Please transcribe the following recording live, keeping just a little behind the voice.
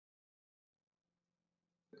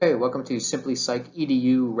Okay, welcome to Simply Psych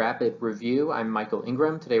EDU Rapid Review. I'm Michael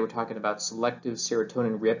Ingram. Today we're talking about selective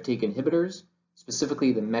serotonin reuptake inhibitors,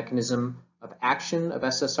 specifically the mechanism of action of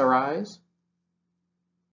SSRIs.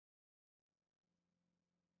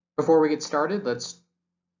 Before we get started, let's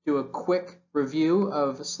do a quick review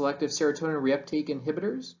of selective serotonin reuptake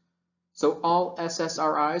inhibitors. So all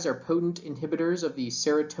SSRIs are potent inhibitors of the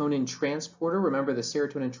serotonin transporter. Remember, the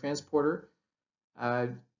serotonin transporter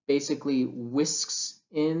basically whisks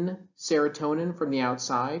in serotonin from the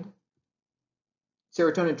outside.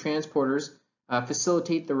 Serotonin transporters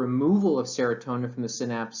facilitate the removal of serotonin from the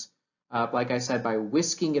synapse, like I said, by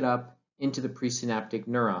whisking it up into the presynaptic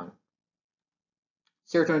neuron.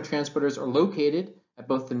 Serotonin transporters are located at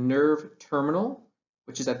both the nerve terminal,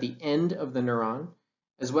 which is at the end of the neuron,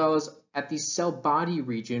 as well as at the cell body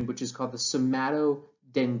region, which is called the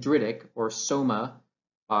somatodendritic or soma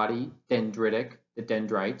body dendritic, the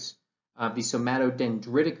dendrites, the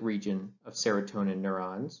somatodendritic region of serotonin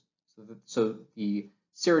neurons. So the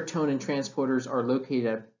serotonin transporters are located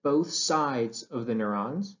at both sides of the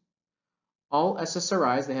neurons. All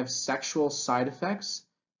SSRIs, they have sexual side effects.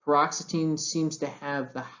 Paroxetine seems to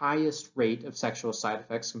have the highest rate of sexual side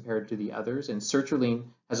effects compared to the others, and sertraline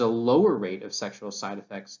has a lower rate of sexual side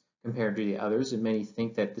effects compared to the others, and many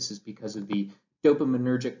think that this is because of the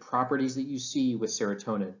dopaminergic properties that you see with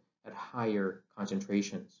serotonin at higher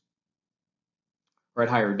concentrations, or at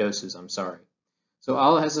higher doses, I'm sorry. So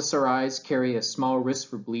all SSRIs carry a small risk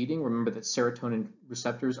for bleeding. Remember that serotonin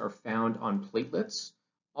receptors are found on platelets.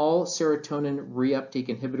 All serotonin reuptake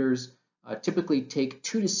inhibitors typically take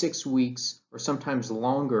 2 to 6 weeks or sometimes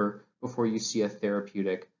longer before you see a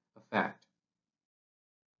therapeutic effect.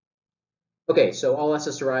 Okay, so all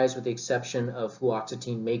SSRIs with the exception of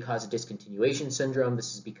fluoxetine may cause a discontinuation syndrome.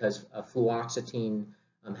 This is because fluoxetine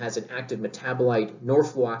has an active metabolite,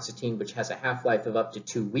 norfluoxetine, which has a half-life of up to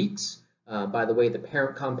 2 weeks. By the way, the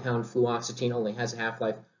parent compound fluoxetine only has a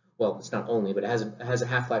half-life, well, it's not only, but it has a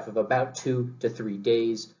half-life of about 2 to 3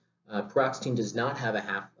 days. Paroxetine does not have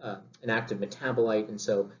an active metabolite, and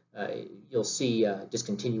so you'll see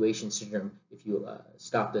discontinuation syndrome if you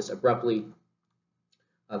stop this abruptly.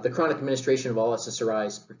 The chronic administration of all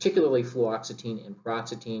SSRIs, particularly fluoxetine and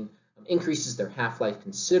paroxetine, increases their half-life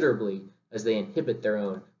considerably as they inhibit their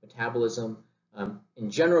own metabolism. In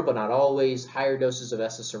general, but not always, higher doses of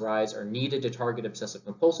SSRIs are needed to target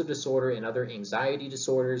obsessive-compulsive disorder and other anxiety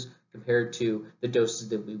disorders compared to the doses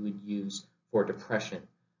that we would use for depression.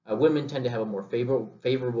 Women tend to have a more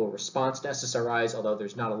favorable response to SSRIs, although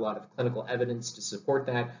there's not a lot of clinical evidence to support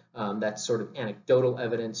that. That's sort of anecdotal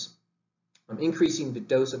evidence. Increasing the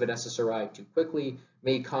dose of an SSRI too quickly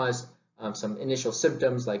may cause some initial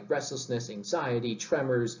symptoms like restlessness, anxiety,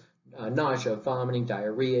 tremors, nausea, vomiting,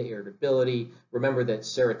 diarrhea, irritability. Remember that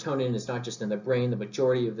serotonin is not just in the brain. The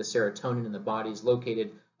majority of the serotonin in the body is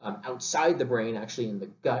located outside the brain, actually in the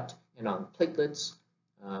gut and on platelets.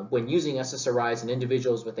 When using SSRIs in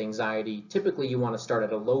individuals with anxiety, typically you want to start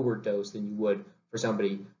at a lower dose than you would for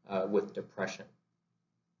somebody with depression.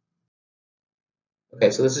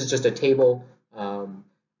 Okay, so this is just a table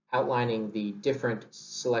outlining the different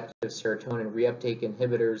selective serotonin reuptake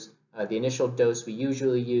inhibitors, the initial dose we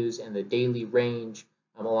usually use, and the daily range,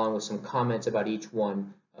 along with some comments about each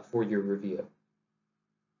one for your review.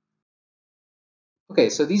 Okay,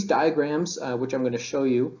 so these diagrams, which I'm going to show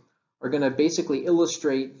you, are going to basically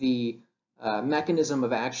illustrate the mechanism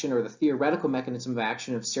of action or the theoretical mechanism of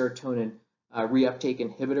action of serotonin reuptake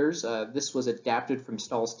inhibitors. This was adapted from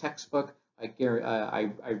Stahl's textbook. I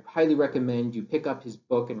highly recommend you pick up his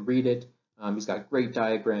book and read it. He's got great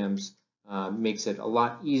diagrams, makes it a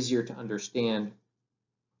lot easier to understand.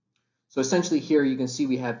 So essentially here you can see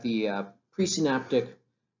we have the presynaptic,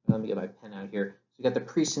 let me get my pen out here. So you got the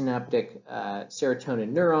presynaptic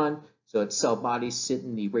serotonin neuron. So its cell bodies sit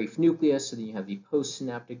in the Rafe nucleus. So then you have the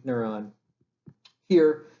postsynaptic neuron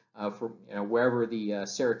here for wherever the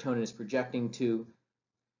serotonin is projecting to.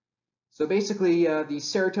 So basically, the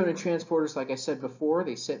serotonin transporters, like I said before,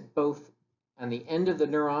 they sit both on the end of the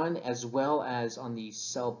neuron as well as on the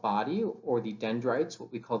cell body or the dendrites,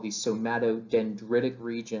 what we call the somatodendritic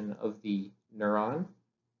region of the neuron.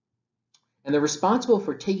 And they're responsible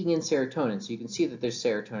for taking in serotonin. So you can see that there's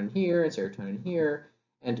serotonin here,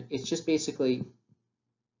 and it's just basically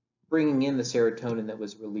bringing in the serotonin that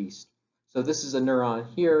was released. So this is a neuron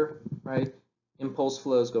here, right? Impulse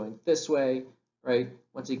flow is going this way, right?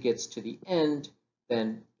 Once it gets to the end,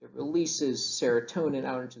 then it releases serotonin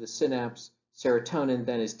out into the synapse. Serotonin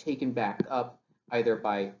then is taken back up either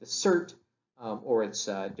by the SERT or it's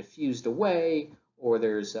diffused away, or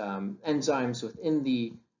there's enzymes within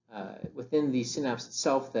the within the synapse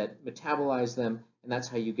itself that metabolize them, and that's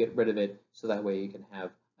how you get rid of it, so that way you can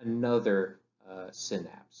have another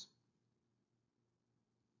synapse.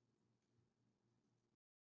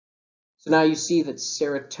 So now you see that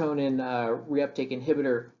serotonin reuptake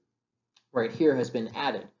inhibitor right here has been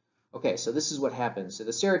added. Okay, so this is what happens. So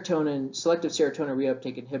the selective serotonin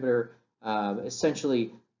reuptake inhibitor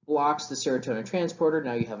essentially blocks the serotonin transporter.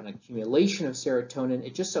 Now you have an accumulation of serotonin.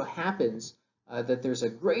 It just so happens that there's a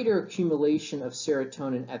greater accumulation of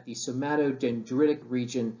serotonin at the somatodendritic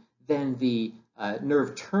region than the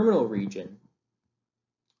nerve terminal region.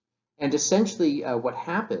 And essentially what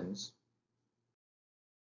happens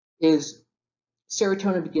is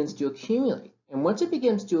serotonin begins to accumulate. And once it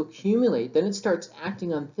begins to accumulate, then it starts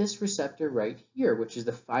acting on this receptor right here, which is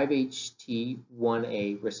the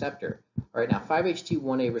 5-HT1A receptor. All right, now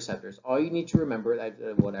 5-HT1A receptors, all you need to remember,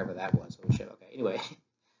 whatever that was, oh shit, okay, anyway.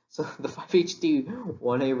 So the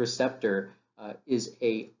 5-HT1A receptor is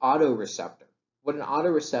a autoreceptor. What an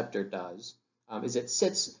autoreceptor does is it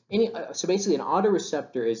sits, so basically an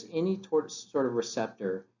autoreceptor is any sort of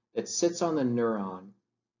receptor that sits on the neuron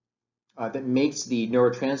that makes the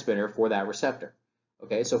neurotransmitter for that receptor.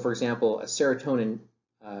 Okay, so for example, a serotonin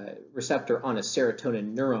receptor on a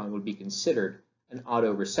serotonin neuron would be considered an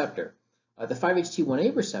autoreceptor. The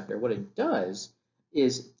 5-HT1A receptor, what it does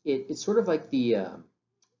is it's sort of like the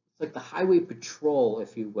highway patrol,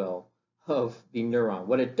 if you will, of the neuron.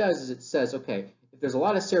 What it does is it says, okay, if there's a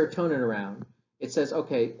lot of serotonin around, it says,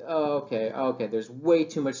 okay, there's way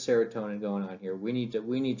too much serotonin going on here. We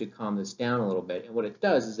need to calm this down a little bit. And what it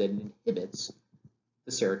does is it inhibits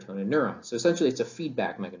the serotonin neuron. So essentially, it's a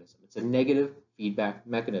feedback mechanism. It's a negative feedback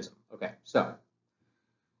mechanism. Okay, so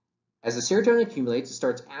as the serotonin accumulates, it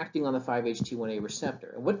starts acting on the 5-HT1A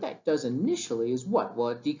receptor. And what that does initially is what? Well,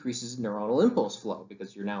 it decreases neuronal impulse flow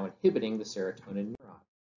because you're now inhibiting the serotonin neuron.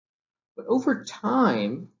 But over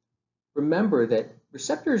time, remember that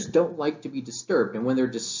receptors don't like to be disturbed. And when they're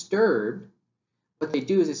disturbed, what they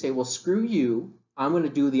do is they say, well, screw you, I'm going to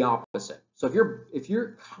do the opposite. So if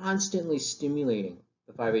you're constantly stimulating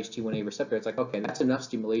the 5-HT1A receptor, it's like, okay, that's enough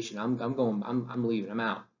stimulation. I'm leaving, I'm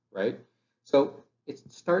out, right? So it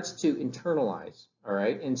starts to internalize, all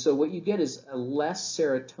right? And so what you get is a less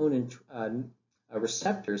serotonin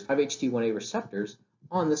receptors, 5-HT1A receptors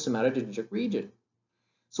on the somatodendritic region.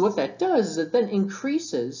 So what that does is it then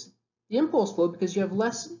increases the impulse flow because you have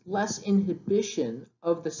less inhibition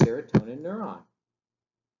of the serotonin neuron.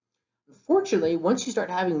 Unfortunately, once you start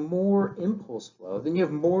having more impulse flow, then you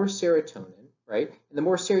have more serotonin, right? And the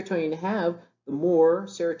more serotonin you have, the more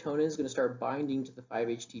serotonin is going to start binding to the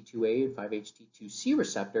 5-HT2A and 5-HT2C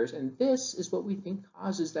receptors, and this is what we think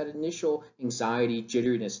causes that initial anxiety,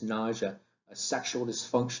 jitteriness, nausea, sexual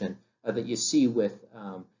dysfunction that you see with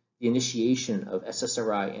the initiation of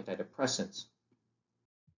SSRI antidepressants.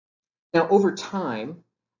 Now, over time,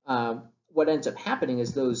 what ends up happening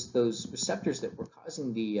is those receptors that were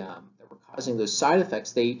causing those side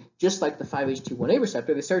effects, they, just like the 5-HT1A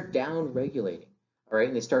receptor, they start down-regulating, all right,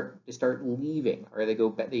 and they start leaving, or they're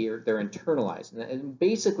internalized. And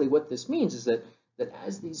basically, what this means is that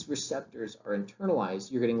as these receptors are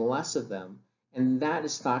internalized, you're getting less of them, and that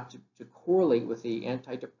is thought to correlate with the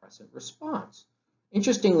antidepressant response.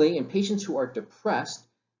 Interestingly, in patients who are depressed,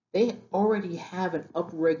 they already have an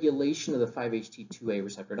upregulation of the 5-HT2A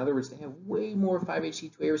receptor. In other words, they have way more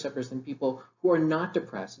 5-HT2A receptors than people who are not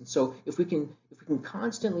depressed. And so if we can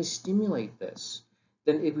constantly stimulate this,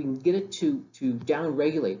 then if we can get it to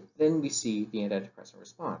down-regulate, then we see the antidepressant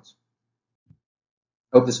response.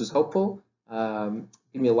 I hope this was helpful.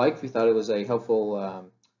 Give me a like if you thought it was a helpful,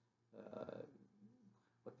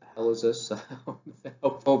 what the hell is this?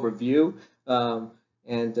 Helpful review.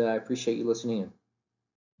 And I appreciate you listening in.